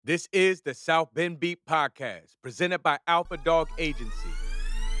This is the South Bend Beat Podcast, presented by Alpha Dog Agency.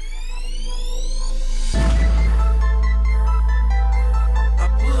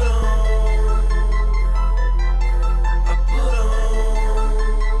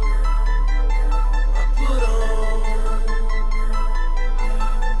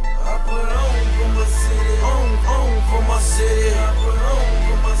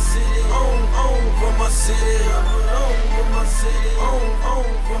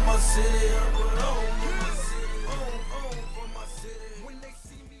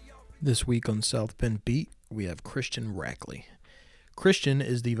 This week on South Bend Beat, we have Christian Rackley. Christian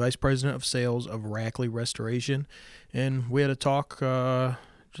is the Vice President of Sales of Rackley Restoration, and we had a talk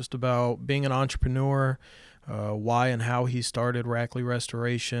just about being an entrepreneur, why and how he started Rackley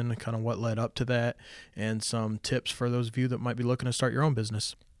Restoration, kind of what led up to that, and some tips for those of you that might be looking to start your own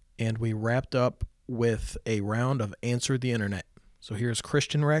business. And we wrapped up with a round of Answer the Internet. So here's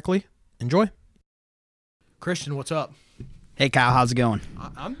Christian Rackley. Enjoy. Christian, what's up? Hey Kyle, how's it going?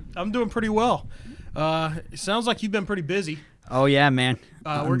 I'm doing pretty well. It sounds like you've been pretty busy. Oh yeah, man.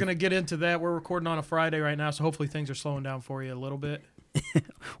 We're gonna get into that. We're recording on a Friday right now, so hopefully things are slowing down for you a little bit.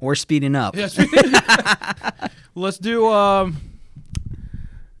 We're speeding up. Yes. Let's do.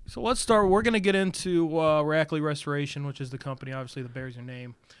 So let's start. We're gonna get into Rackley Restoration, which is the company, obviously, that bears your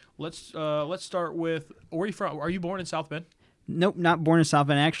name. Let's start with, where are you from? Are you born in South Bend? Nope, not born in South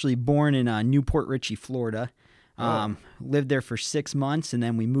Bend. Actually, born in Newport Richey, Florida. Lived there for 6 months, and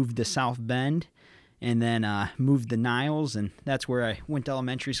then we moved to South Bend, and then moved to Niles, and that's where I went to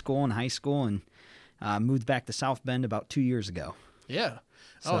elementary school and high school, and moved back to South Bend about 2 years ago. Yeah.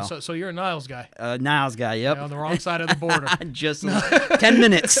 So you're a Niles guy. Niles guy, yep. Yeah, on the wrong side of the border. Just 10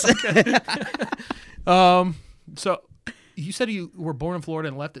 minutes. So you said you were born in Florida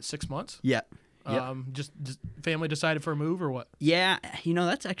and left at 6 months? Yeah. Just family decided for a move or what? Yeah,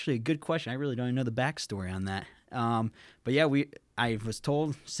 that's actually a good question. I really don't even know the backstory on that. But yeah, I was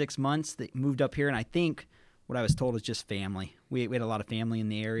told 6 months that moved up here, and I think what I was told is just family. We had a lot of family in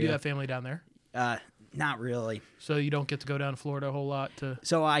the area. You have family down there? Not really. So you don't get to go down to Florida a whole lot to...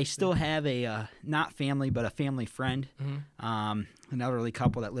 So I still have a, not family, but a family friend, an elderly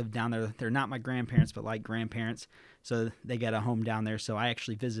couple that live down there. They're not my grandparents, but like grandparents. So they got a home down there. So I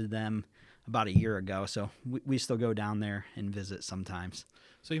actually visited them about a year ago. So we still go down there and visit sometimes.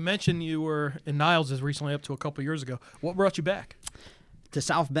 So you mentioned you were in Niles as recently up to a couple years ago. What brought you back? To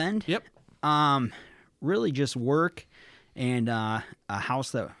South Bend? Yep. Really just work and a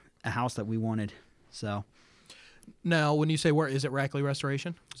house that we wanted. So now, when you say where, is it Rackley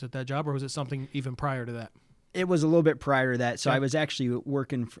Restoration? Is it that job, or was it something even prior to that? It was a little bit prior to that. So Okay. I was actually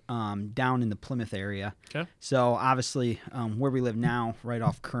working down in the Plymouth area. Okay. So obviously, where we live now, right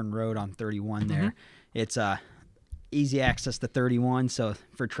off Kern Road on 31 there, it's easy access to 31. So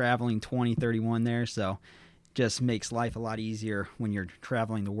for traveling 20, 31 there, so just makes life a lot easier when you're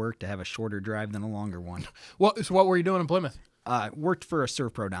traveling to work to have a shorter drive than a longer one. So what were you doing in Plymouth? Worked for a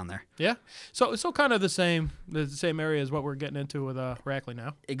Servpro down there. Yeah. So kind of the same area as what we're getting into with Rackley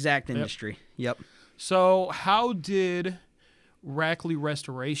now. Exact industry. Yep. So how did Rackley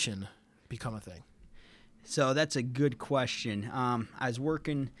Restoration become a thing? So that's a good question. I was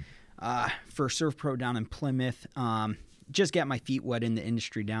working for Servpro down in Plymouth. Just got my feet wet in the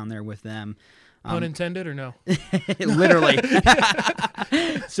industry down there with them. Pun intended or no? Literally.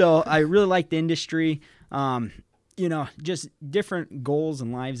 So I really like the industry. Just different goals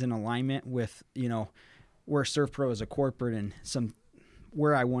and lives in alignment with, where Servpro is a corporate and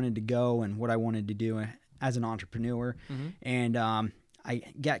where I wanted to go and what I wanted to do as an entrepreneur. And I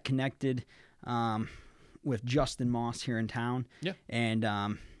got connected with Justin Moss here in town. Yeah.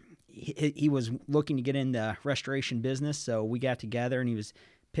 And he was looking to get into restoration business, so we got together and he was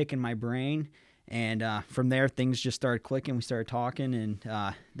picking my brain. And from there, things just started clicking. We started talking,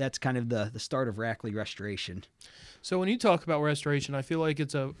 and that's kind of the start of Rackley Restoration. So when you talk about restoration, I feel like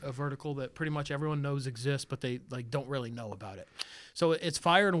it's a vertical that pretty much everyone knows exists, but they don't really know about it. So it's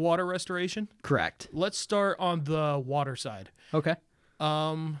fire and water restoration? Correct. Let's start on the water side. Okay.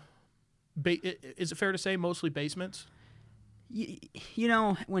 Is it fair to say mostly basements?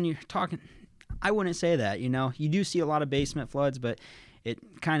 When you're talking, I wouldn't say that. You do see a lot of basement floods, but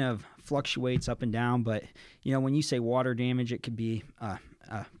it kind of fluctuates up and down. But, when you say water damage, it could be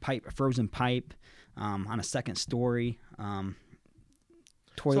a frozen pipe on a second story,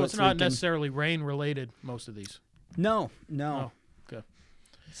 toilet So it's not leaking. necessarily rain related, most of these? No. Oh, okay.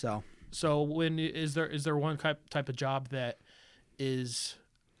 So is there one type of job that is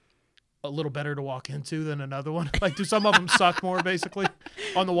a little better to walk into than another one? Like, do some of them suck more, basically,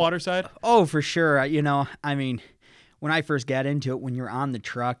 on the water side? Oh, for sure. when I first got into it, when you're on the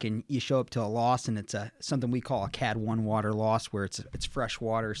truck and you show up to a loss and it's something we call a CAD 1 water loss, where it's fresh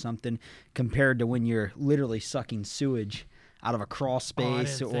water or something, compared to when you're literally sucking sewage out of a crawl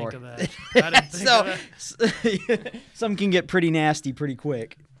space. I didn't think of that. I didn't think of that. Some can get pretty nasty pretty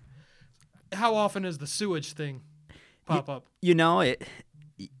quick. How often is the sewage thing pop up? You know,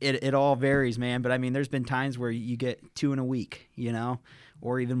 it all varies, man. But I mean, there's been times where you get 2 in a week, you know,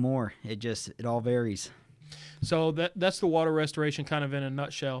 or even more. It all varies. So that's the water restoration kind of in a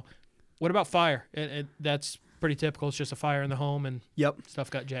nutshell. What about fire? That's pretty typical. It's just a fire in the home and stuff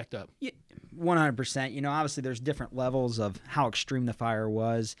got jacked up. 100%. You know, obviously there's different levels of how extreme the fire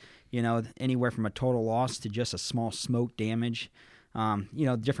was, you know, anywhere from a total loss to just a small smoke damage. You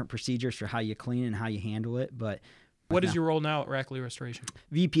know, different procedures for how you clean and how you handle it. But what is your role now at Rackley Restoration?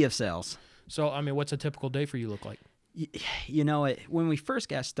 VP of Sales. So, I mean, what's a typical day for you look like? You know, when we first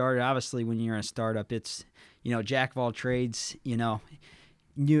got started, obviously when you're in a startup, it's, you know, jack of all trades, you know,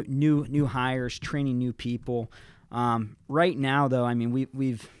 new hires, training new people. Right now, though, I mean,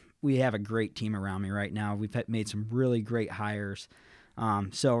 we have a great team around me right now. We've made some really great hires.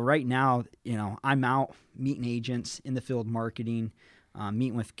 So right now, you know, I'm out meeting agents in the field, marketing,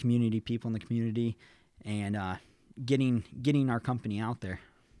 meeting with community people in the community, and getting our company out there.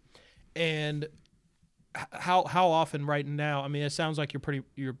 And how often right now? I mean, it sounds like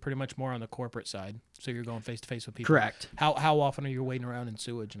you're pretty much more on the corporate side, so you're going face to face with people. Correct. How often are you waiting around in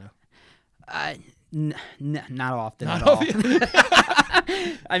sewage now? Not often at all.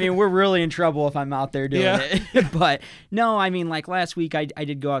 I mean, we're really in trouble if I'm out there doing it. But no, I mean, like last week, I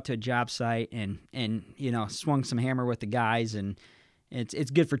did go out to a job site and you know, swung some hammer with the guys, and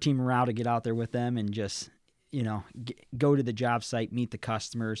it's good for team morale to get out there with them and just, you know, go to the job site, meet the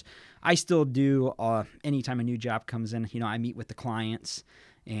customers. I still do anytime a new job comes in, you know, I meet with the clients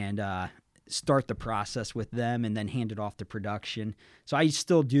and start the process with them and then hand it off to production. So I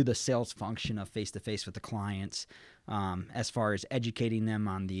still do the sales function of face-to-face with the clients, as far as educating them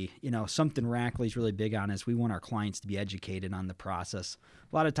on the, you know, something Rackley's really big on is we want our clients to be educated on the process.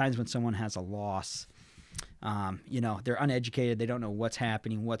 A lot of times when someone has a loss, you know, they're uneducated. They don't know what's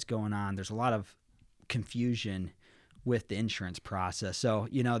happening, what's going on. There's a lot of confusion with the insurance process. So,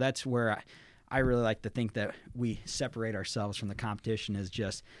 you know, that's where I really like to think that we separate ourselves from the competition, is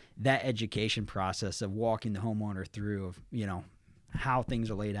just that education process of walking the homeowner through of, you know, how things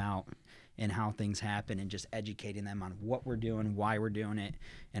are laid out and how things happen, and just educating them on what we're doing, why we're doing it,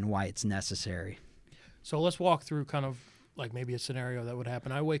 and why it's necessary. So let's walk through kind of like maybe a scenario that would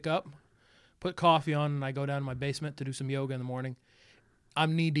happen. I wake up, put coffee on, and I go down to my basement to do some yoga in the morning.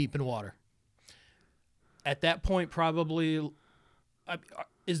 I'm knee deep in water. At that point, probably,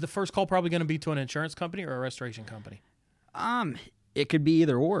 is the first call probably going to be to an insurance company or a restoration company? It could be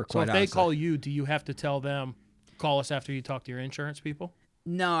either or. So if they call you, do you have to tell them, call us after you talk to your insurance people?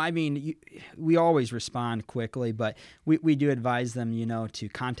 No, I mean, we always respond quickly, but we do advise them, you know, to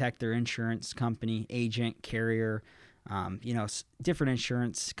contact their insurance company, agent, carrier. You know, different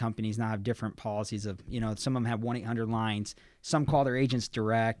insurance companies now have different policies of, you know, some of them have 1-800 lines. Some call their agents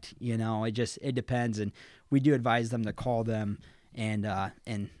direct, you know, it depends. And we do advise them to call them and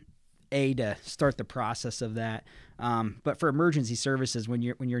to start the process of that. But for emergency services, when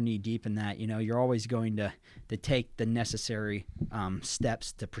you're knee deep in that, you know, you're always going to take the necessary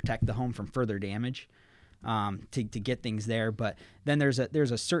steps to protect the home from further damage, to get things there. But then there's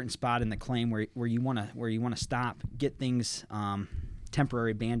a certain spot in the claim where you want to stop, get things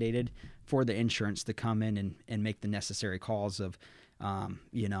temporary band-aided for the insurance to come in and make the necessary calls of,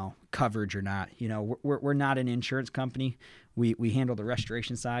 you know, coverage or not. You know, we're not an insurance company. We handle the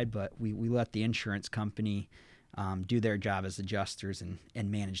restoration side, but we let the insurance company do their job as adjusters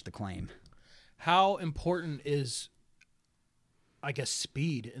and manage the claim. How important is, I guess,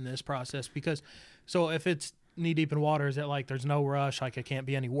 speed in this process? Because, so if it's knee deep in water, is it like there's no rush, like it can't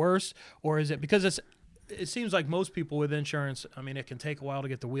be any worse? Or is it because it seems like most people with insurance, I mean, it can take a while to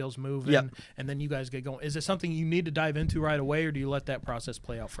get the wheels moving, and then you guys get going. Is it something you need to dive into right away, or do you let that process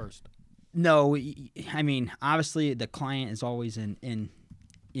play out first? No, I mean, obviously the client is always in,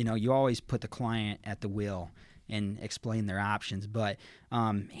 you know, you always put the client at the wheel and explain their options. But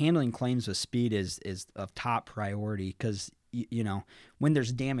handling claims with speed is of top priority, because, you know, when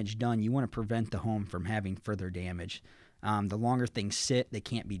there's damage done, you want to prevent the home from having further damage. The longer things sit, they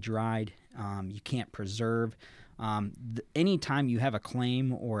can't be dried. You can't preserve. Anytime you have a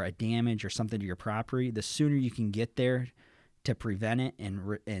claim or a damage or something to your property, the sooner you can get there to prevent it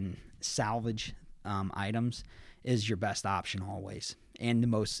and salvage items is your best option always, and the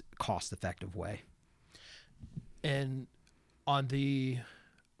most cost-effective way. And on the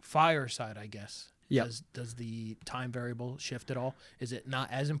fire side, I guess, Yep. Does the time variable shift at all? Is it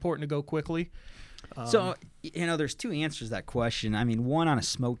not as important to go quickly? So, there's two answers to that question. I mean, one, on a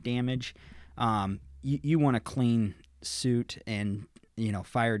smoke damage, you want a clean suit and,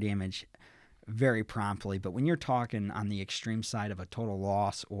 fire damage very promptly. But when you're talking on the extreme side of a total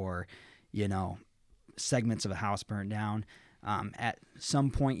loss or, segments of a house burnt down, at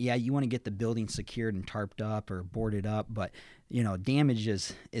some point, you want to get the building secured and tarped up or boarded up. But, damage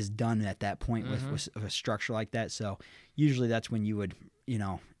is done at that point with a structure like that. So usually that's when you would, you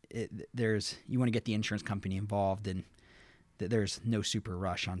want to get the insurance company involved, and there's no super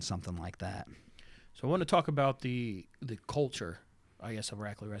rush on something like that. So I want to talk about the culture, I guess, of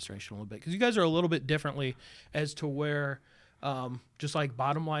Rackley Restoration a little bit, because you guys are a little bit differently as to where just like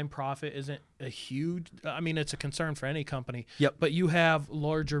bottom line profit isn't a huge, it's a concern for any company. Yep. But you have a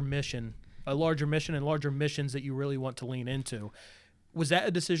larger mission and larger missions that you really want to lean into. Was that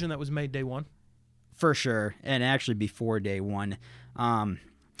a decision that was made day one? For sure, and actually before day one.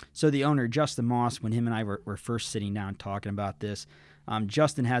 So the owner, Justin Moss, when him and I were first sitting down talking about this,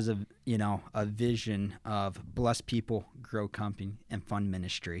 Justin has a vision of bless people, grow company, and fund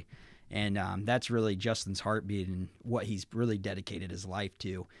ministry. And that's really Justin's heartbeat and what he's really dedicated his life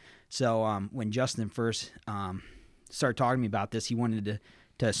to. So when Justin first started talking to me about this, he wanted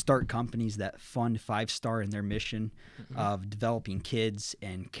to start companies that fund 5-star in their mission of developing kids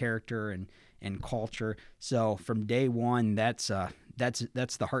and character and culture. So from day one, that's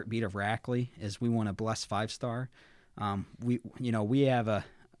the heartbeat of Rackley, is we want to bless 5-star. We have a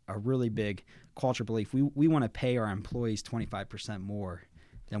really big culture belief. We want to pay our employees 25% more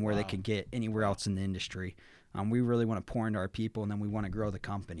than where they could get anywhere else in the industry. We really want to pour into our people, and then we want to grow the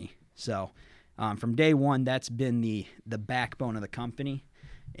company. So from day one, that's been the backbone of the company,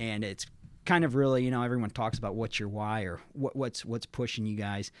 and it's kind of really, everyone talks about what's your why or what's pushing you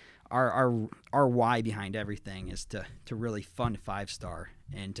guys. Our why behind everything is to really fund 5-star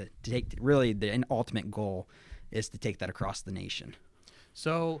and to take really the ultimate goal is to take that across the nation.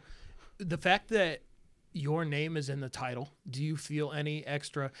 So the fact that your name is in the title, do you feel any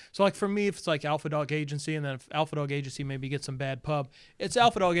extra? So like for me, if it's like Alpha Dog Agency, and then if Alpha Dog Agency maybe gets some bad pub, it's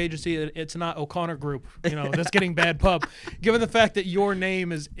Alpha Dog Agency. It's not O'Connor Group, that's getting bad pub. Given the fact that your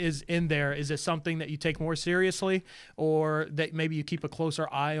name is in there, is it something that you take more seriously, or that maybe you keep a closer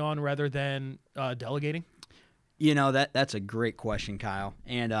eye on rather than delegating? That's a great question, Kyle.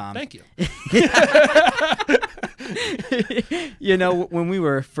 And thank you. When we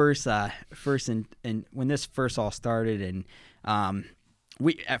were first and when this first all started, and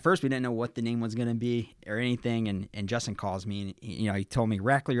we didn't know what the name was going to be or anything, and Justin calls me, and he told me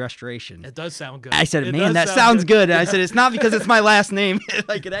Rackley Restoration. It does sound good. I said, man, that sounds good. And I said, it's not because it's my last name.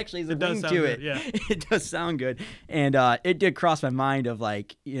 Like, it actually is a ring to it. Yeah. It does sound good. And it did cross my mind of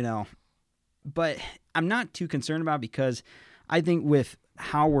but I'm not too concerned about it, because I think with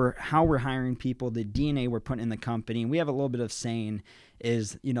how we're hiring people, the DNA we're putting in the company, and we have a little bit of saying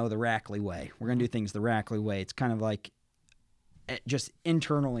is, the Rackley way. We're going to do things the Rackley way. It's kind of like just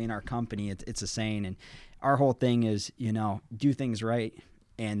internally in our company, it's a saying. And our whole thing is, do things right.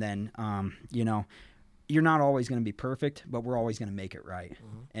 And then, you're not always going to be perfect, but we're always going to make it right.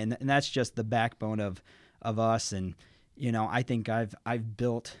 Mm-hmm. And that's just the backbone of us. And, I think I've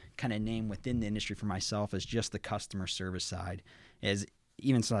built kind of name within the industry for myself as just the customer service side. As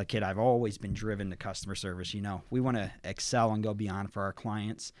even since I was a kid, I've always been driven to customer service. We want to excel and go beyond for our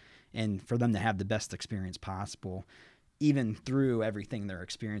clients and for them to have the best experience possible, even through everything they're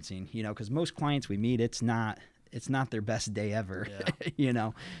experiencing, because most clients we meet, it's not their best day ever,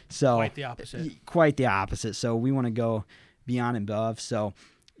 yeah. So quite the opposite. So we want to go beyond and above. So,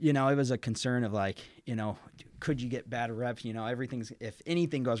 it was a concern of could you get bad reps? If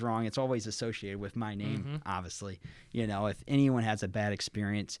anything goes wrong, it's always associated with my name, obviously. If anyone has a bad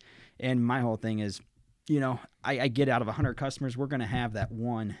experience, and my whole thing is, I get out of 100 customers, we're going to have that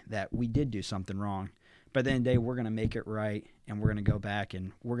one that we did do something wrong. But at the end of the day, we're going to make it right, and we're going to go back,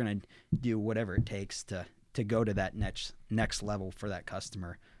 and we're going to do whatever it takes to go to that next level for that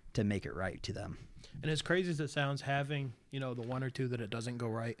customer to make it right to them. And as crazy as it sounds, having, the one or two that it doesn't go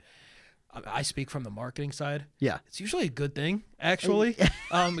right, I speak from the marketing side. Yeah. It's usually a good thing, actually.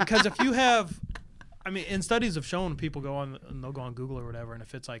 Because if you have, and studies have shown people they'll go on Google or whatever, and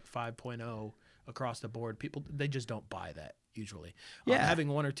if it's like 5.0 across the board, people, they just don't buy that usually. Yeah. Having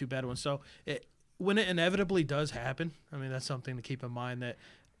one or two bad ones. So when it inevitably does happen, that's something to keep in mind, that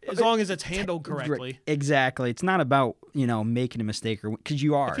as long as it's handled correctly. Exactly. It's not about, making a mistake, or because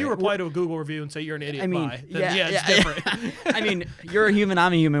you are. If you reply to a Google review and say you're an idiot, it's different. You're a human,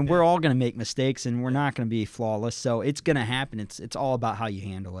 I'm a human. We're all going to make mistakes, and we're not going to be flawless. So it's going to happen. It's all about how you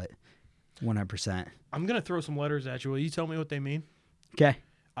handle it. 100%. I'm going to throw some letters at you. Will you tell me what they mean? Okay.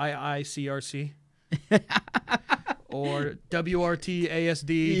 IICRC or WRT,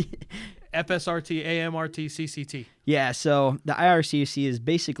 ASD, FSRT, AMRT, CCT. Yeah, so the IRCC is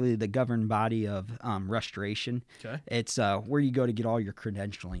basically the governing body of restoration. Okay. It's where you go to get all your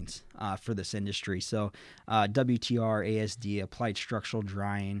credentialings for this industry. So WTR, ASD, Applied Structural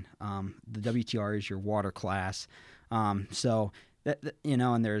Drying. The WTR is your water class. So,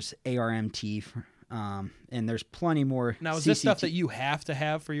 and there's ARMT, and there's plenty more. Now, is this stuff that you have to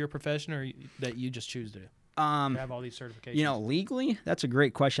have for your profession or that you just choose to have all these certifications? Legally, that's a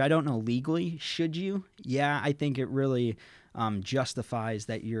great question. I don't know legally. Should you? Yeah, I think it really justifies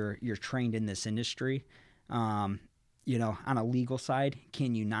that you're trained in this industry. On a legal side,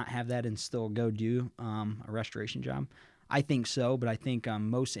 can you not have that and still go do a restoration job? I think so, but I think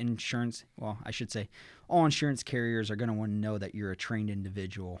most all insurance carriers are going to want to know that you're a trained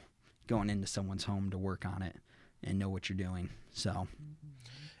individual going into someone's home to work on it and know what you're doing. So.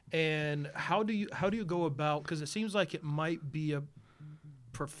 And how do you go about, because it seems like it might be a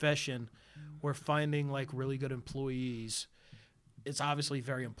profession where finding like really good employees, it's obviously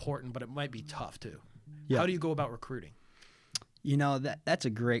very important, but it might be tough too. Yeah. How do you go about recruiting? That's a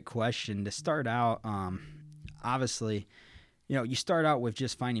great question. To start out, obviously, you start out with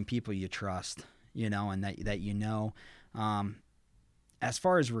just finding people you trust, and that. As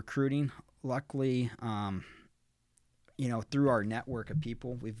far as recruiting, luckily, through our network of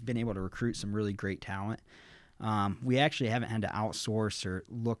people, we've been able to recruit some really great talent. We actually haven't had to outsource or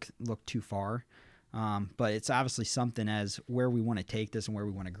look too far, but it's obviously something as where we want to take this and where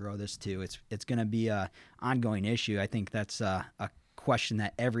we want to grow this to. It's going to be a ongoing issue. I think that's a question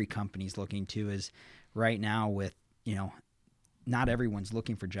that every company's looking to is right now with, not everyone's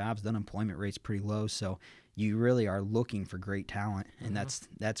looking for jobs. The unemployment rate's pretty low, so you really are looking for great talent, and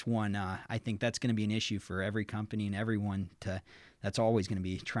that's one. I think that's going to be an issue for every company and everyone that's always going to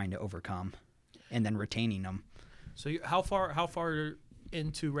be trying to overcome, and then retaining them. So how far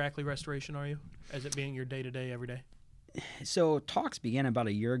into Rackley Restoration are you, as it being your day-to-day, every day? So talks began about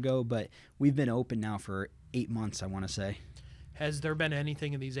a year ago, but we've been open now for 8 months, I want to say. Has there been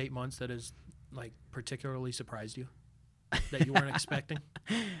anything in these 8 months that has like particularly surprised you that you weren't expecting?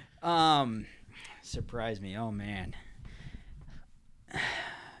 Surprised me. Oh man,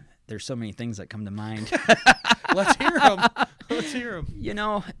 there's so many things that come to mind. Let's hear them.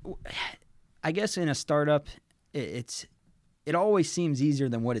 I guess in a startup, it always seems easier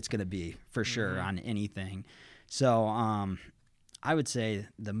than what it's going to be for sure on anything. So I would say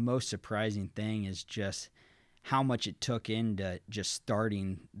the most surprising thing is just how much it took into just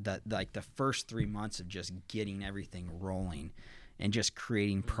starting the first 3 months of just getting everything rolling and just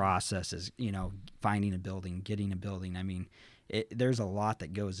creating processes, finding a building, getting a building. I mean, there's a lot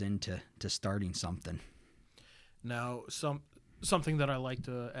that goes into starting something. Now, something that I like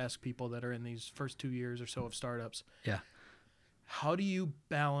to ask people that are in these first 2 years or so of startups. Yeah. How do you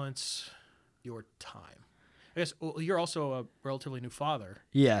balance your time? I guess you're also a relatively new father.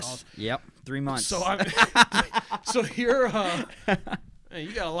 Yes. Yep. 3 months. So you're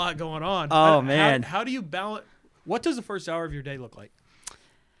you got a lot going on. Oh man. How do you balance? What does the first hour of your day look like?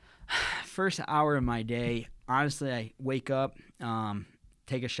 First hour of my day, honestly, I wake up,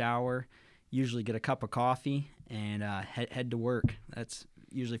 take a shower, usually get a cup of coffee, and head to work. That's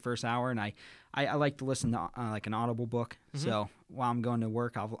usually first hour, and I like to listen to like an Audible book. Mm-hmm. So while I'm going to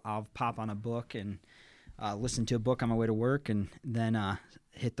work, I'll pop on a book and listen to a book on my way to work, and then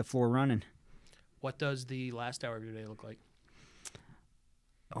hit the floor running. What does the last hour of your day look like?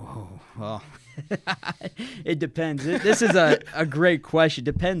 Oh, well, it depends. This is a great question.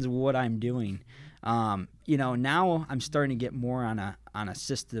 Depends what I'm doing. Now I'm starting to get more on a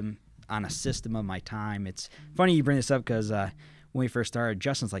system of my time. It's funny you bring this up because when we first started,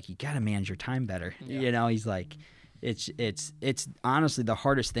 Justin's like, you got to manage your time better. Yeah. He's like, it's honestly the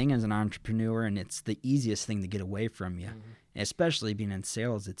hardest thing as an entrepreneur, and it's the easiest thing to get away from you. Mm-hmm. Especially being in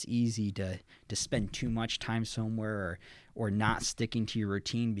sales, it's easy to spend too much time somewhere or not sticking to your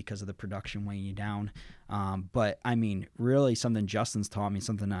routine because of the production weighing you down. But I mean, really something Justin's taught me,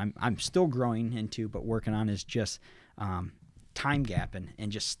 something I'm still growing into, but working on is just time gapping and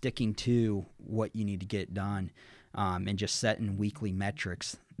just sticking to what you need to get done, and just setting weekly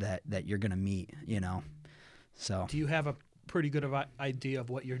metrics that you're going to meet, So do you have a pretty good idea of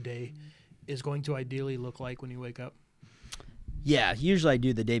what your day is going to ideally look like when you wake up? Yeah, usually I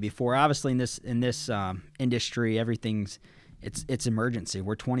do the day before. Obviously, in this industry, everything's it's emergency.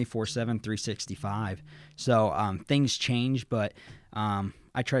 We're 24/7, 365. So things change, but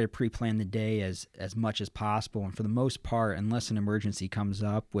I try to pre-plan the day as much as possible, and for the most part, unless an emergency comes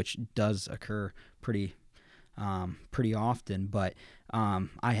up, which does occur pretty often, but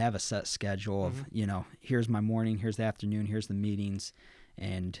I have a set schedule of, here's my morning, here's the afternoon, here's the meetings,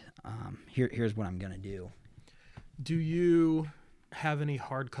 and here's what I'm going to do. Do you have any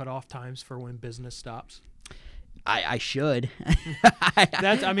hard cutoff times for when business stops? I should.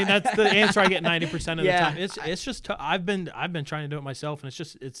 That's the answer I get 90% of the time. It's just I've been trying to do it myself, and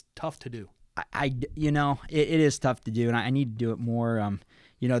it's tough to do. It is tough to do, and I need to do it more.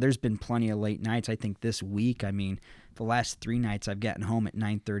 There's been plenty of late nights. I think this week, the last 3 nights I've gotten home at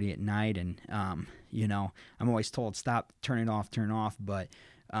 9:30 at night, and I'm always told stop, turn it off. But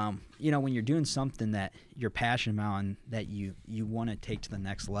when you're doing something that you're passionate about and that you want to take to the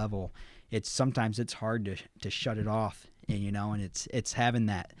next level, sometimes it's hard to shut it off, and it's having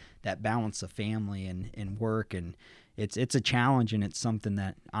that balance of family and work, and it's a challenge, and it's something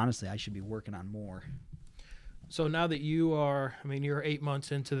that honestly I should be working on more. So now that you're 8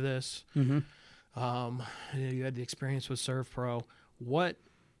 months into this, Mm-hmm. You had the experience with ServPro. What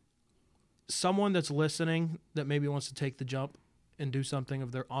someone that's listening that maybe wants to take the jump and do something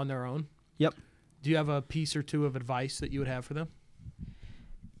on their own? Yep. Do you have a piece or two of advice that you would have for them?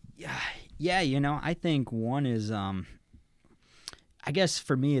 Yeah, I think one is, I guess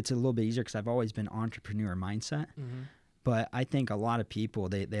for me it's a little bit easier because I've always been entrepreneur mindset. Mm-hmm. But I think a lot of people,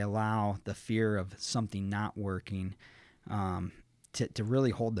 they allow the fear of something not working to really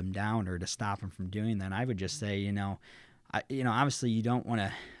hold them down or to stop them from doing that. And I would just say, obviously you don't want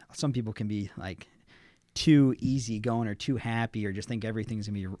to. Some people can be like too easygoing or too happy or just think everything's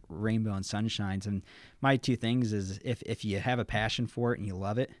gonna be rainbow and sunshines. And my 2 things is if you have a passion for it and you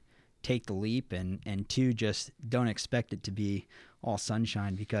love it, take the leap, and 2, just don't expect it to be all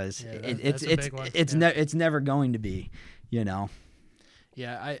sunshine because it's never going to be,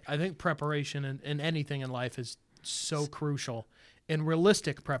 Yeah, I think preparation in anything in life is so crucial, and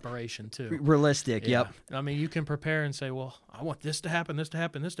realistic preparation too. Realistic, Yeah. Yep. You can prepare and say, well, I want this to happen, this to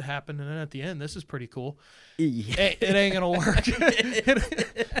happen, this to happen, and then at the end, this is pretty cool. Yeah. It ain't gonna work.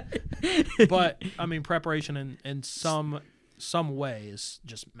 But preparation in some way is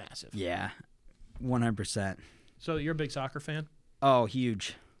just massive. Yeah, 100%. So you're a big soccer fan? Oh,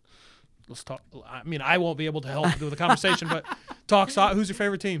 huge. Let's talk. I won't be able to help with the conversation, but talk soccer. Who's your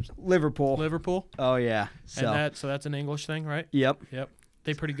favorite teams? Liverpool. Oh yeah. So that's an English thing, right? Yep.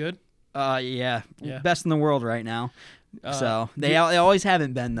 They pretty good? Yeah. Best in the world right now. So they always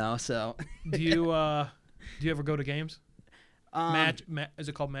haven't been though. So do you ever go to games? Is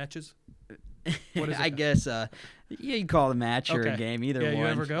it called matches? What is it? I guess you call it a match or a game, either one. You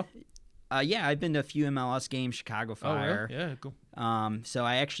ever go? Yeah, I've been to a few MLS games, Chicago Fire. Oh, really? Yeah, cool. So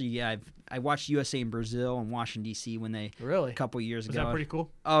I actually, I watched USA and Brazil in Washington D.C. when they a couple years ago. Was that pretty cool?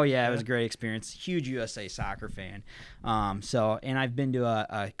 Oh yeah, it was a great experience. Huge USA soccer fan. And I've been to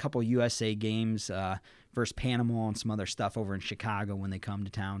a couple USA games versus Panama and some other stuff over in Chicago when they come to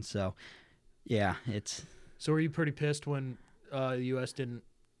town. So yeah, it's. So were you pretty pissed when the U.S. didn't?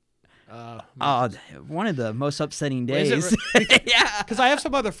 One of the most upsetting days. Yeah, because I have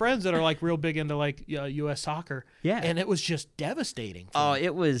some other friends that are like real big into like U.S. soccer. Yeah, and it was just devastating.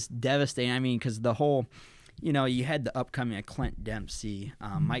 It was devastating. Because the whole, you had the upcoming Clint Dempsey,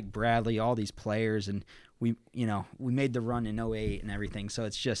 Mike Bradley, all these players, and we made the run in 2008 and everything. So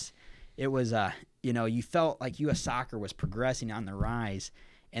it's just, it was you felt like U.S. soccer was progressing on the rise,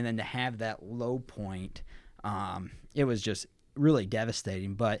 and then to have that low point, it was just really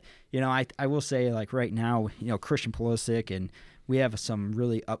devastating. But I will say, like right now, Christian Pulisic, and we have some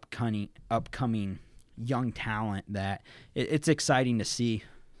really upcoming young talent that it's exciting to see.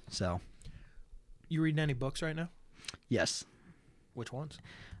 So you reading any books right now? Yes. Which ones?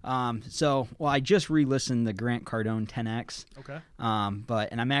 I just re-listened to Grant Cardone 10X. Okay.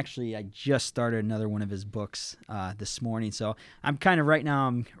 I just started another one of his books this morning. So I'm kind of right now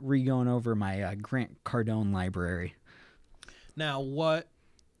I'm re-going over my Grant Cardone library. Now, what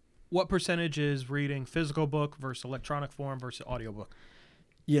percentage is reading physical book versus electronic form versus audiobook?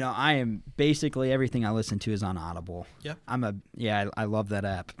 I am basically everything I listen to is on Audible. Yeah. I love that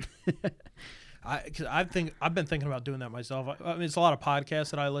app. I've been thinking about doing that myself. It's a lot of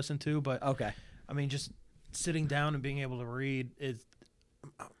podcasts that I listen to, but okay. Just sitting down and being able to read is,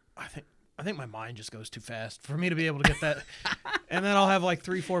 I think my mind just goes too fast for me to be able to get that. And then I'll have like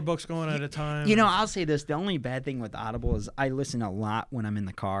 3-4 books going at a time. I'll say this. The only bad thing with Audible is I listen a lot when I'm in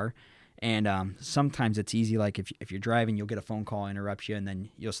the car. And sometimes it's easy, like if you're driving, you'll get a phone call, interrupt you, and then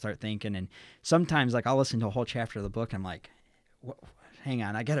you'll start thinking. And sometimes, like, I'll listen to a whole chapter of the book, and I'm like, what? hang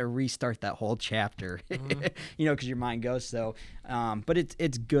on, I got to restart that whole chapter, Mm-hmm. because your mind goes so. But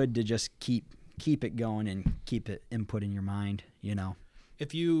it's good to just keep it going and keep it input in your mind.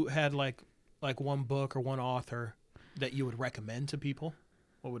 If you had like one book or one author that you would recommend to people,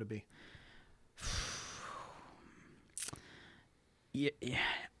 what would it be?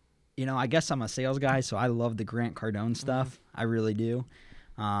 Yeah, I guess I'm a sales guy, so I love the Grant Cardone stuff. I really do.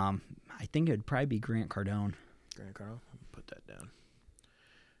 I think it would probably be Grant Cardone. Grant Cardone. Put that down.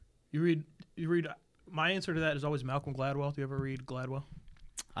 You read. My answer to that is always Malcolm Gladwell. Do you ever read Gladwell?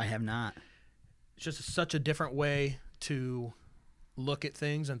 I have not. It's just such a different way to look at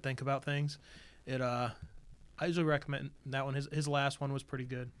things and think about things. I usually recommend that one. His last one was pretty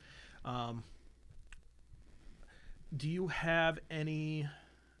good. Do you have any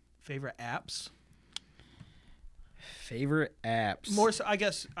favorite apps? Favorite apps? More so, I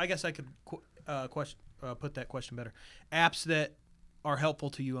guess I could put that question better. Apps that are helpful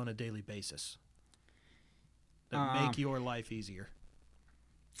to you on a daily basis that make your life easier.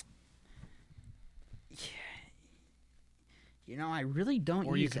 I really don't.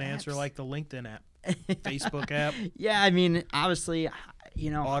 Or use you can apps. answer like the LinkedIn app, Facebook app. Yeah, I mean, obviously,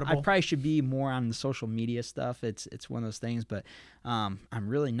 Audible. I probably should be more on the social media stuff. It's one of those things, but I'm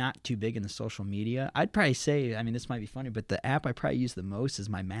really not too big in the social media. I'd probably say, I mean, this might be funny, but the app I probably use the most is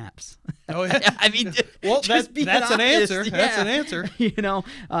my maps. Oh yeah. I mean, well, that's being an honest, answer. yeah. That's an answer.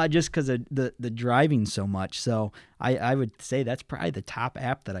 Just because of the driving so much. So I would say that's probably the top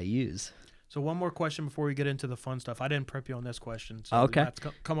app that I use. So one more question before we get into the fun stuff. I didn't prep you on this question, so Okay. we have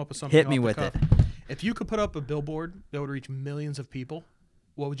to come up with something. Hit me off the with cuff. it. If you could put up a billboard that would reach millions of people,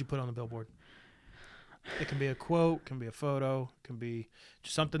 what would you put on the billboard? It can be a quote, can be a photo, can be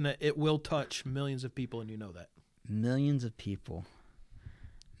just something that it will touch millions of people, and you know that. Millions of people.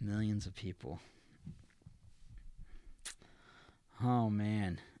 Millions of people. Oh,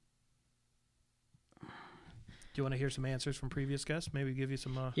 man. Do you want to hear some answers from previous guests? Maybe give you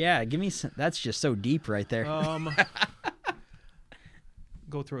some. Yeah, give me some. That's just so deep right there.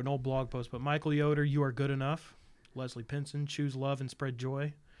 Go through an old blog post, but Michael Yoder, You Are Good Enough. Leslie Pinson, Choose Love and Spread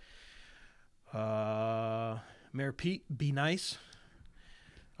Joy. Mayor Pete, Be Nice.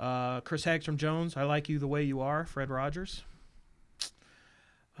 Chris Hagstrom Jones, I Like You the Way You Are. Fred Rogers.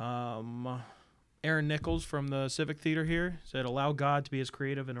 Aaron Nichols from the Civic Theater here said, Allow God to be as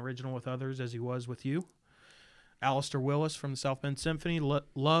creative and original with others as he was with you. Alistair Willis from the South Bend Symphony,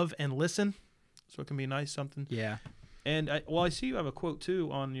 Love and Listen. So it can be nice, something. Yeah. And I see you have a quote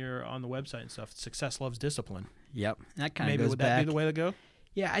too on the website and stuff. Success loves discipline. Yep. That kind of Maybe goes would back. that be the way to go?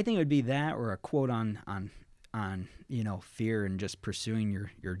 Yeah, I think it would be that, or a quote on fear and just pursuing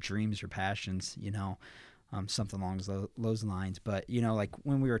your dreams, your passions. Something along those lines. But like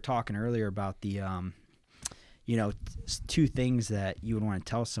when we were talking earlier about the two things that you would want to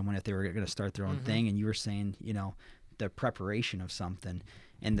tell someone if they were going to start their own thing, and you were saying the preparation of something,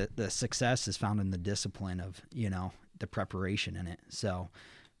 and the success is found in the discipline of the preparation in it. So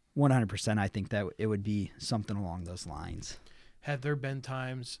 100%, I think that it would be something along those lines. Have there been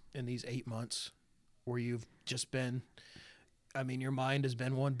times in these 8 months where you've just been, I mean, your mind has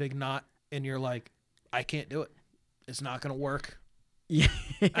been one big knot and you're like, I can't do it. It's not going to work. Yeah.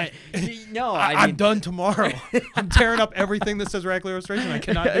 I'm done tomorrow. I'm tearing up everything that says Rackley Restoration. I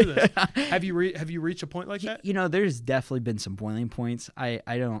cannot do this. Have you reached a point like that? There's definitely been some boiling points. I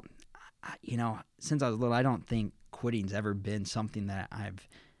don't, since I was little, I don't think quitting's ever been something that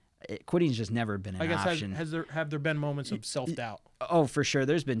quitting's just never been an option. Have there been moments of self-doubt? Oh, for sure.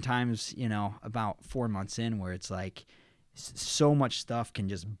 There's been times, about 4 months in where it's like so much stuff can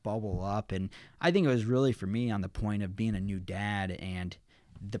just bubble up. And I think it was really for me on the point of being a new dad and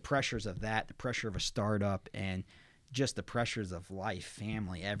the pressures of that, the pressure of a startup, and just the pressures of life,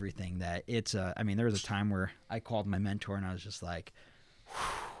 family, everything, that there was a time where I called my mentor and I was just like,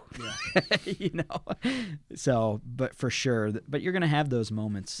 yeah. So, but for sure, but you're going to have those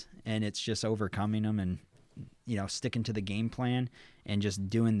moments, and it's just overcoming them and, sticking to the game plan and just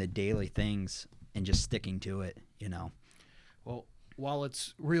doing the daily things and just sticking to it, Well, while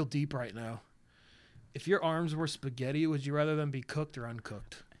it's real deep right now, if your arms were spaghetti, would you rather them be cooked or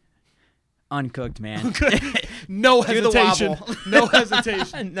uncooked? Uncooked, man. No hesitation. Do the wobble. No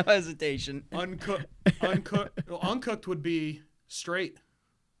hesitation. No hesitation. Uncooked would be straight,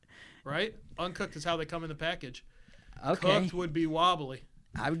 right? Uncooked is how they come in the package. Okay. Cooked would be wobbly.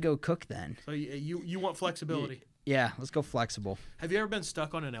 I would go cook then. So you want flexibility. Yeah, let's go flexible. Have you ever been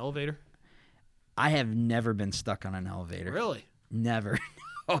stuck on an elevator? I have never been stuck on an elevator. Really? Never.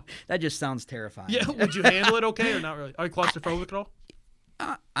 Oh, that just sounds terrifying. Yeah. Would you handle it okay or not really? Are you claustrophobic at all?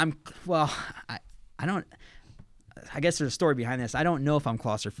 I don't. I guess there's a story behind this. I don't know if I'm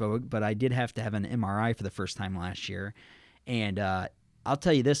claustrophobic, but I did have to have an MRI for the first time last year, and I'll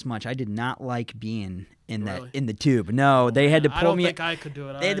tell you this much: I did not like being in the tube. No, they had to pull me. I don't think I could do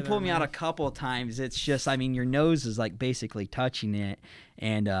it. They had to pull me out a couple of times. It's just, I mean, your nose is like basically touching it,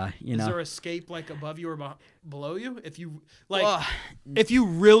 and you know. Is there escape like above you or below you? If you if you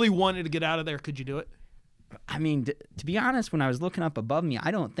really wanted to get out of there, could you do it? I mean, to be honest, when I was looking up above me,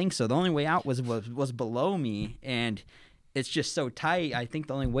 I don't think so. The only way out was below me, and it's just so tight. I think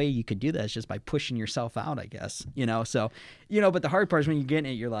the only way you could do that is just by pushing yourself out, I guess. You know, so, you know, but the hard part is when you get in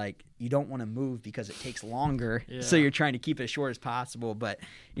it, you're like, you don't want to move because it takes longer. Yeah. So you're trying to keep it as short as possible. But,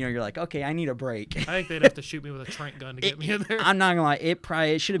 you know, you're like, okay, I need a break. I think they'd have to shoot me with a trank gun to get me in there. I'm not gonna lie,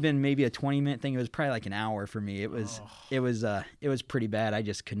 it should have been maybe a 20-minute thing. It was probably like an hour for me. It was pretty bad. I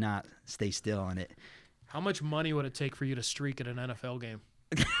just could not stay still on it. How much money would it take for you to streak at an NFL game?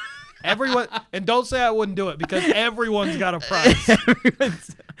 Everyone, and don't say I wouldn't do it because everyone's got a price.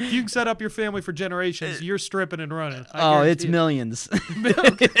 If you can set up your family for generations, you're stripping and running. It's millions.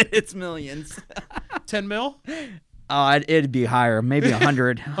 It's millions. 10 mil? Oh, it'd be higher, maybe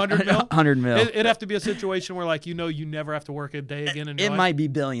 100. 100 mil? 100 mil. It'd have to be a situation where, like, you never have to work a day again in your life. It might be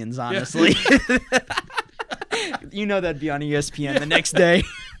billions, honestly. Yeah. That'd be on ESPN the next day.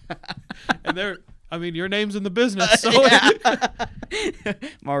 And your name's in the business, so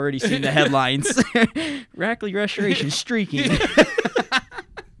I'm already seeing the headlines. Rackley Restoration streaking.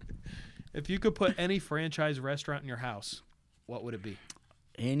 If you could put any franchise restaurant in your house, what would it be?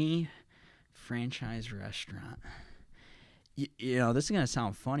 Any franchise restaurant. You know, this is gonna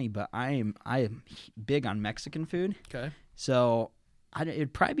sound funny, but I am big on Mexican food. Okay. So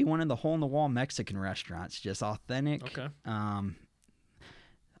it'd probably be one of the hole-in-the-wall Mexican restaurants, just authentic. Okay.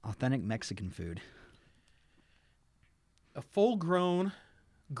 Authentic Mexican food. A full-grown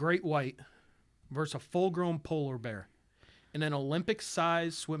great white versus a full-grown polar bear in an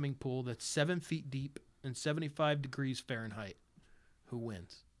Olympic-sized swimming pool that's 7 feet deep and 75 degrees Fahrenheit. Who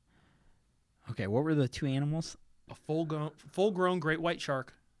wins? Okay, what were the two animals? A full-grown great white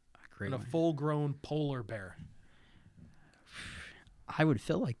shark and a full-grown polar bear. I would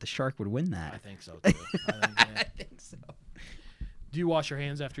feel like the shark would win that. I think so, too. I think so. Do you wash your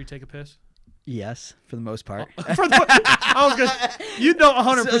hands after you take a piss? Yes, for the most part. I was gonna. You don't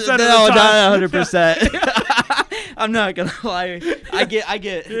 100% of the time. No, not 100%. I'm not gonna lie. I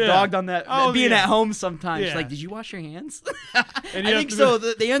get dogged on that. Being at home sometimes, like, did you wash your hands? And I think so.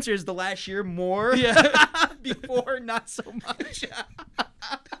 The answer is the last year more. Yeah. Before, not so much.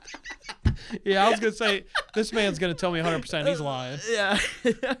 Yeah, I was gonna say this man's gonna tell me 100%. He's lying. Yeah.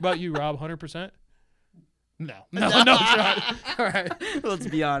 About you, Rob, 100%? No shot. All right. Let's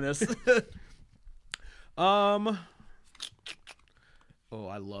be honest. Oh,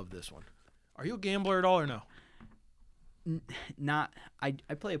 I love this one. Are you a gambler at all or no? Not. I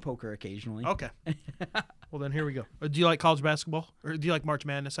play poker occasionally. Okay. Well, then here we go. Do you like college basketball? Or do you like March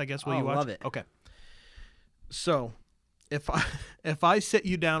Madness, I guess, you watch? I love it. Okay. So, if I sit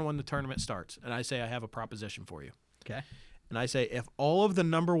you down when the tournament starts and I say I have a proposition for you. Okay. And I say if all of the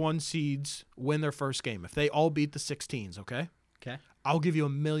number one seeds win their first game, if they all beat the 16s, okay? Okay. I'll give you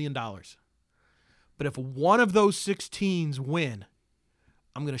 $1 million. But if one of those 16s win,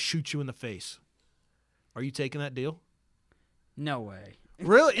 I'm going to shoot you in the face. Are you taking that deal? No way.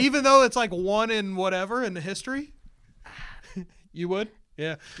 Really? Even though it's like one in whatever in the history? You would?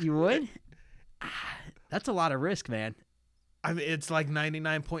 Yeah. You would? That's a lot of risk, man. I mean, it's like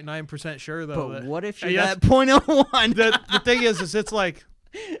 99.9% sure, though. But what if you're that 0.01? The thing is it's like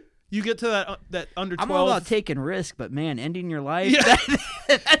you get to that under 12. I'm all about taking risk, but, man, ending your life,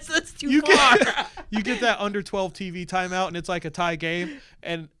 that's too far. You get that under 12 TV timeout, and it's like a tie game,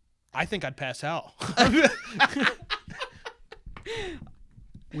 and I think I'd pass out.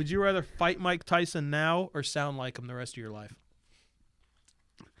 Would you rather fight Mike Tyson now or sound like him the rest of your life?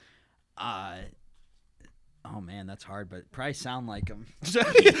 Oh, man, that's hard, but probably sound like him.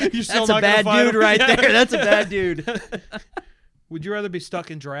 That's a bad dude right there. That's a bad dude. Would you rather be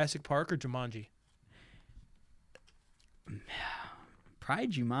stuck in Jurassic Park or Jumanji? Probably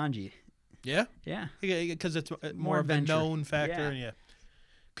Jumanji. Yeah? Yeah. Because it's more of a known factor. Yeah. Yeah.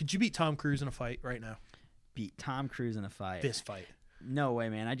 Could you beat Tom Cruise in a fight right now? Beat Tom Cruise in a fight? This fight. No way,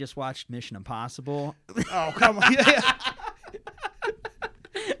 man. I just watched Mission Impossible. Oh, come on.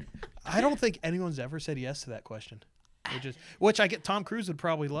 I don't think anyone's ever said yes to that question. Which I get Tom Cruise would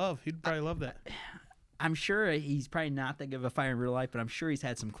probably love. He'd probably love that. I'm sure he's probably not that good of a fighter in real life, but I'm sure he's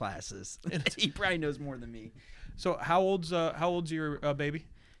had some classes. He probably knows more than me. So how old's your baby?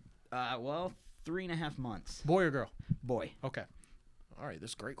 Well, 3.5 months. Boy or girl? Boy. Okay. All right,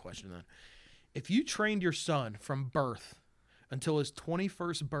 this is a great question then. If you trained your son from birth until his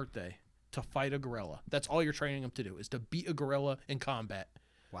 21st birthday to fight a gorilla, that's all you're training him to do, is to beat a gorilla in combat.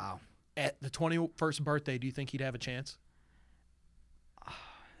 Wow. At the 21st birthday, do you think he'd have a chance?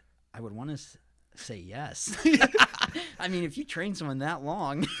 I would want to say yes. I mean, if you train someone that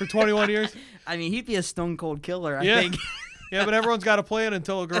long, For 21 years? I mean, he'd be a stone cold killer, I Yeah. think. Yeah, but everyone's got a plan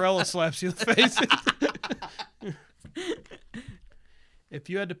until a gorilla slaps you in the face. If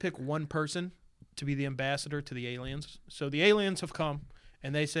you had to pick one person to be the ambassador to the aliens, so the aliens have come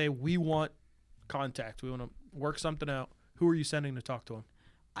and they say, we want contact, we want to work something out, who are you sending to talk to them?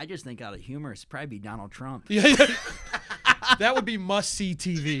 I just think out of humor, it's probably be Donald Trump. Yeah. That would be must-see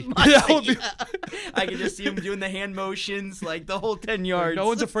TV. That would be, I can just see him doing the hand motions, like the whole 10 yards. no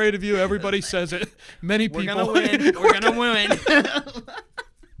one's afraid of you. Everybody says it. Many We're people. gonna win. We're gonna win.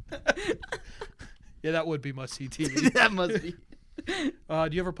 Yeah, that would be must-see TV. That must be. Do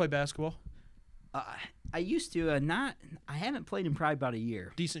you ever play basketball? I used to not. I haven't played in probably about a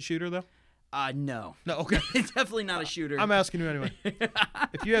year. Decent shooter, though? No. No, okay. It's definitely not a shooter. I'm asking you anyway.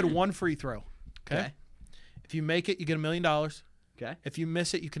 If you had one free throw, okay? If you make it, you get $1 million. Okay. If you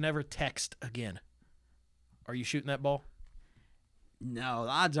miss it, you can never text again. Are you shooting that ball? No, the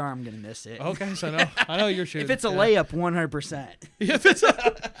odds are I'm gonna miss it. Okay, so I know you're shooting. If it's a yeah. layup, 100%. If it's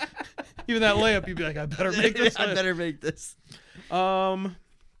even that layup, you'd be like, I better make this. I better make this. Do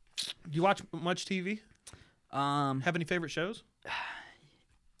you watch much TV? Have any favorite shows?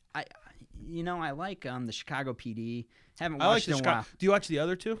 I like the Chicago PD. Haven't I like watched the it in a while. Do you watch the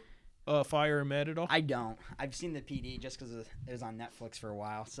other two? Fire and Med at all? I don't. I've seen the PD just because it was on Netflix for a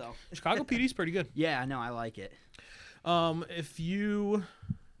while. So Chicago PD's pretty good. yeah, no, I like it. If you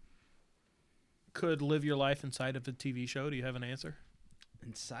could live your life inside of a TV show, do you have an answer?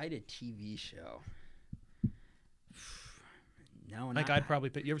 Inside a TV show. No, Like not, I'd probably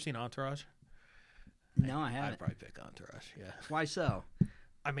pick. You ever seen Entourage? no, I haven't. I'd probably pick Entourage. Yeah. Why so?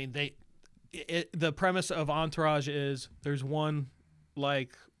 I mean, the premise of Entourage is there's one,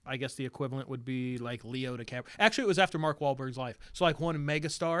 like, I guess the equivalent would be like Leo DiCaprio. Actually, it was after Mark Wahlberg's life. So like one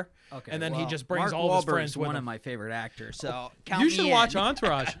megastar, Okay, and then he well, just brings Mark all of his Wahlberg's friends with one him. of my favorite actors. So count You me should in. watch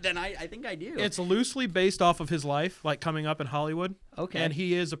Entourage. Then I think I do. It's loosely based off of his life, like coming up in Hollywood. Okay. And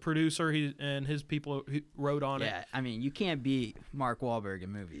he is a producer. And his people who wrote on it. yeah. I mean, you can't beat Mark Wahlberg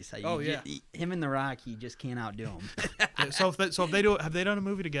in movies. Oh, yeah. Him and The Rock, you just can't outdo him. So if they do, have they done a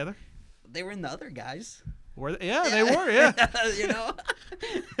movie together? They were in the other guys. Were they? Yeah, they were. Yeah. You know.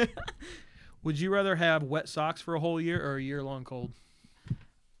 Would you rather have wet socks for a whole year or a year-long cold?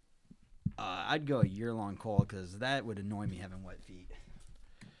 I'd go a year-long cold because that would annoy me having wet feet.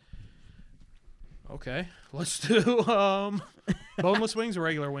 Okay, let's do boneless wings or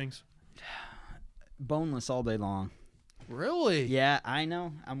regular wings. Boneless all day long. Really? Yeah, I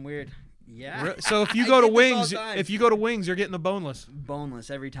know. I'm weird. Yeah. So if you I go to get this all wings, the time. if you go to wings, you're getting the boneless. Boneless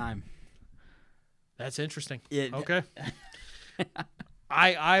every time. That's interesting. Yeah. Okay.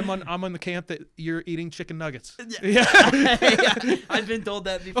 I'm on the camp that you're eating chicken nuggets. Yeah. Yeah, I've been told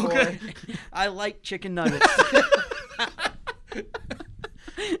that before. Okay. I like chicken nuggets.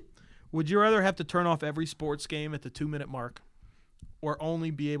 Would you rather have to turn off every sports game at the 2-minute mark, or only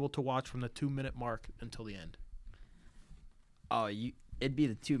be able to watch from the 2-minute mark until the end? Oh, it'd be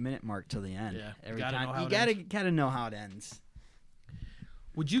the 2-minute mark till the end. Yeah, Every gotta time. know how You it gotta know how it ends.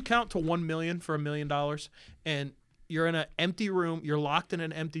 Would you count to 1 million for $1 million, and you're in an empty room, you're locked in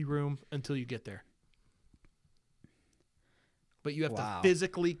an empty room until you get there? But you have Wow. to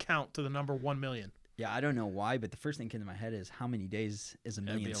physically count to the number 1 million. Yeah, I don't know why, but the first thing that came to my head is how many days is a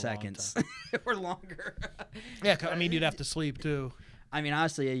That'd be million a long seconds? Or longer. Yeah, I mean, you'd have to sleep too. I mean,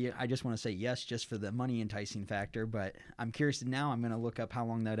 honestly, I just want to say yes just for the money enticing factor, but I'm curious now. I'm going to look up how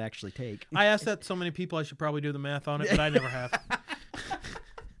long that would actually take. I asked that to so many people, I should probably do the math on it, but I never have.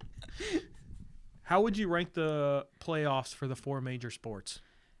 How would you rank the playoffs for the 4 major sports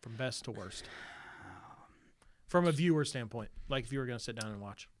from best to worst? From a viewer standpoint, like if you were going to sit down and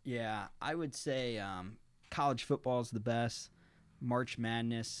watch. Yeah, I would say college football is the best. March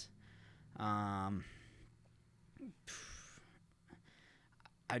Madness. I'd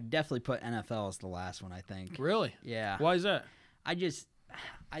definitely put NFL as the last one, I think. Really? Yeah. Why is that? I guess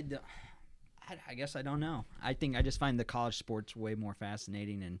I don't know. I think I just find the college sports way more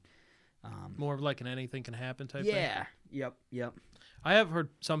fascinating and More of like an anything can happen type thing? yeah. Yep. I have heard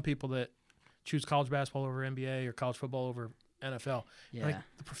some people that choose college basketball over NBA or college football over NFL. Yeah. Like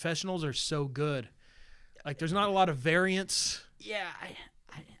the professionals are so good. Like there's not a lot of variance. Yeah,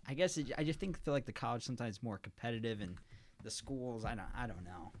 I guess I just feel like the college sometimes is more competitive and the schools I don't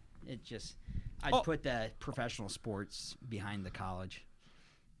know. It just I'd put the professional sports behind the college.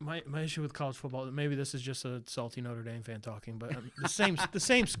 My issue with college football, maybe this is just a salty Notre Dame fan talking, but the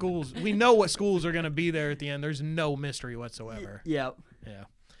same schools. We know what schools are going to be there at the end. There's no mystery whatsoever. Yep. Yeah.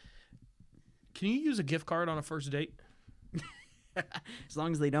 Can you use a gift card on a first date? As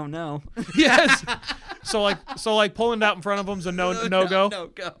long as they don't know. Yes. So like pulling it out in front of them's a no go. No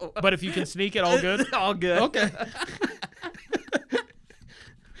go. But if you can sneak it, all good. All good. Okay.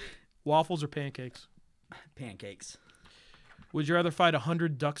 Waffles or pancakes? Pancakes. Would you rather fight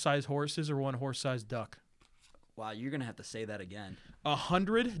 100 duck-sized horses or one horse-sized duck? Wow, you're gonna have to say that again.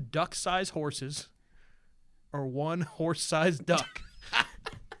 100 duck-sized horses or one horse-sized duck? I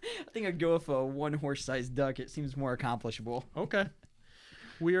think I'd go with a one horse-sized duck. It seems more accomplishable. Okay.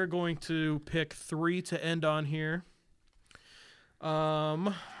 We are going to pick 3 to end on here.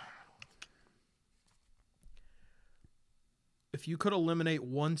 If you could eliminate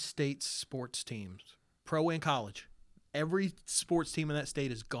one state's sports teams, pro and college, every sports team in that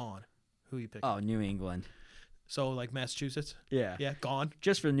state is gone, who you pick? Oh, New England. So like Massachusetts? Yeah. Yeah, gone.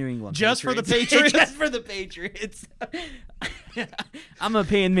 Just for New England. Just for the Patriots. Patriots? Just for the Patriots. I'm a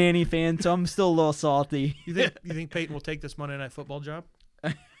Peyton Manning fan, so I'm still a little salty. You think Peyton will take this Monday Night Football job?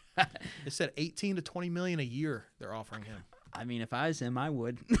 It said 18 to 20 million a year they're offering him. I mean, if I was him, I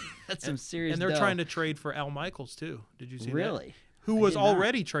would. That's some serious. And they're dough. trying to trade for Al Michaels too. Did you see that? Really? Who I was did not.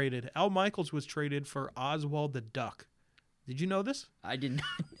 already traded? Al Michaels was traded for Oswald the Duck. Did you know this? I did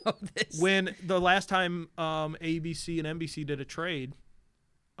not know this. When the last time ABC and NBC did a trade,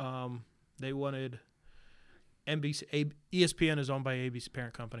 they wanted NBC. ESPN is owned by ABC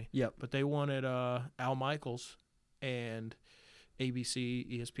parent company. Yep. But they wanted Al Michaels, and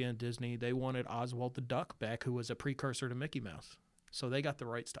ABC, ESPN, Disney. They wanted Oswald the Duck back, who was a precursor to Mickey Mouse. So they got the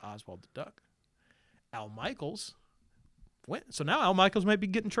rights to Oswald the Duck. Al Michaels went. So now Al Michaels might be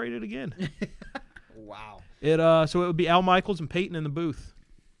getting traded again. Wow. So it would be Al Michaels and Peyton in the booth.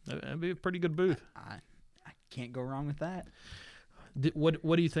 That'd be a pretty good booth. I can't go wrong with that.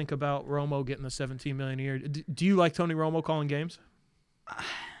 What do you think about Romo getting the $17 million a year? Do you like Tony Romo calling games?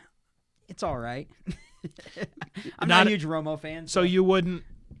 It's all right. I'm Not not a huge Romo fan. So you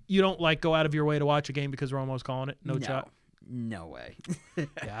don't like go out of your way to watch a game because Romo's calling it? No shot. No way.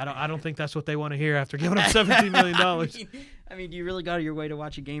 Yeah, I don't think that's what they want to hear after giving up $17 million. I mean, do you really go out of your way to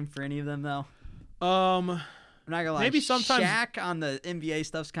watch a game for any of them though? I'm I'm not gonna lie. Maybe sometimes- Shaq on the NBA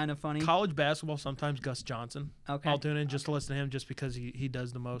stuff's kind of funny. college basketball, sometimes Gus Johnson. Okay. I'll tune in just to listen to him just because he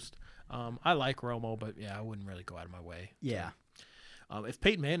does the most. I like Romo, but yeah, I wouldn't really go out of my way. Yeah. If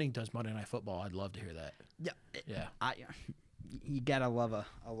Peyton Manning does Monday Night Football, I'd love to hear that. Yeah. Yeah. You gotta love a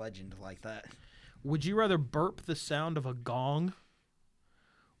legend like that. Would you rather burp the sound of a gong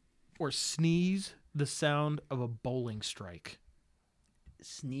or sneeze the sound of a bowling strike?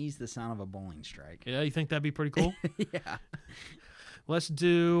 Sneeze the sound of a bowling strike. Yeah, you think that'd be pretty cool? Yeah. Let's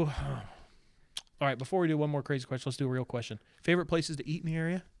do. All right, before we do one more crazy question, let's do a real question. Favorite places to eat in the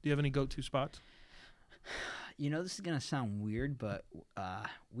area? Do you have any go-to spots? You know, this is gonna sound weird, but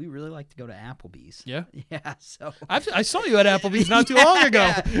we really like to go to Applebee's. Yeah? Yeah. So I saw you at Applebee's not too long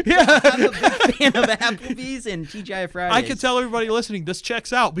ago. Yeah. I'm a big fan of Applebee's and TGI Fridays. I can tell everybody listening this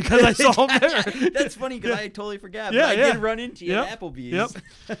checks out because I saw him there. That's funny because I totally forgot. Yeah, but yeah. I did run into you Yep, at Applebee's.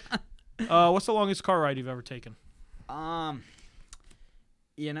 Yep. What's the longest car ride you've ever taken?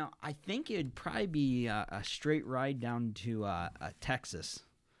 You know, I think it'd probably be a straight ride down to Texas,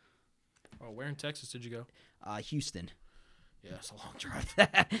 Oh, where in Texas did you go? Houston. Yeah, it's a long drive.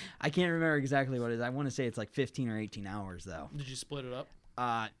 I can't remember exactly what it is. I want to say it's like 15 or 18 hours though. Did you split it up?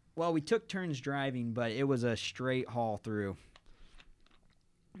 Well, we took turns driving, but it was a straight haul through.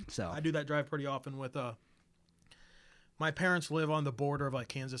 So I do that drive pretty often with my parents live on the border of like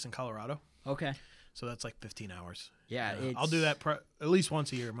Kansas and Colorado. okay. So that's like 15 hours. Yeah, I'll do that at least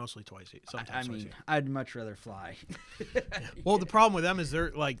once a year, mostly twice a year. I Sometimes twice a mean, year. I'd much rather fly. Well, the problem with them is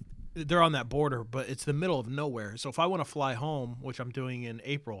they're on that border, but it's the middle of nowhere. So if I want to fly home, which I'm doing in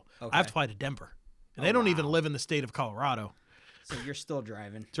April, I have to fly to Denver. And they don't even live in the state of Colorado. So you're still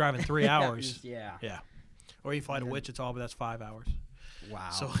driving. Driving 3 hours. Yeah. Yeah. Or you fly to Wichita, but that's 5 hours. Wow.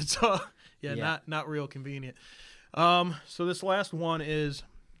 So it's Yeah. not real convenient. So this last one is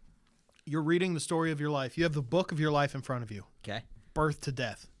you're reading the story of your life. You have the book of your life in front of you. Okay. Birth to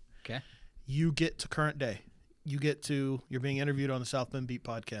death. Okay. You get to current day. You're being interviewed on the South Bend Beat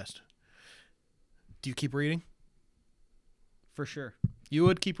podcast. Do you keep reading? For sure. You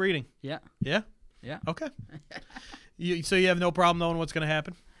would keep reading. Yeah. Yeah? Yeah. Okay. So you have no problem knowing what's going to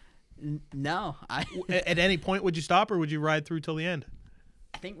happen? No, I At any point, would you stop or would you ride through till the end?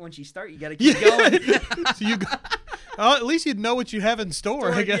 think once you start, you got to keep going. So you go, well, at least you'd know what you have in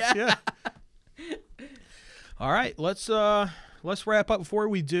store, I guess. Yeah. Yeah. All right, let's let's wrap up. Before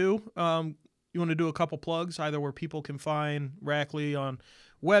we do, you want to do a couple plugs, either where people can find Rackley on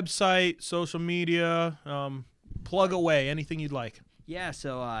website, social media, plug away, anything you'd like. Yeah,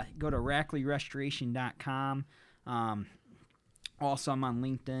 so go to RackleyRestoration.com. Also, I'm on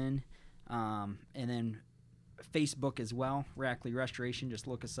LinkedIn, and then Facebook as well, Rackley Restoration. Just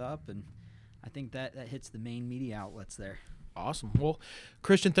look us up, and I think that hits the main media outlets there. Awesome. Well,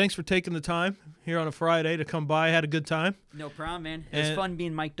 Christian, thanks for taking the time here on a Friday to come by. Had a good time. No problem, man. It was fun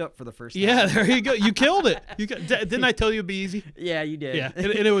being mic'd up for the first time. Yeah, there you go. You killed it. Didn't I tell you it'd be easy? Yeah, you did. Yeah, and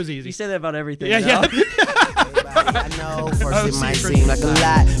it was easy. You said that about everything. Yeah, yeah. I know first it might seem like a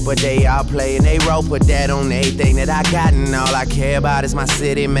lot, but they all play and they roll. Put that on everything that I got, and all I care about is my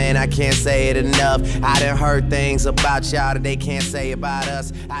city, man. I can't say it enough. I done heard things about y'all that they can't say about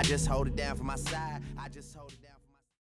us. I just hold it down for my side.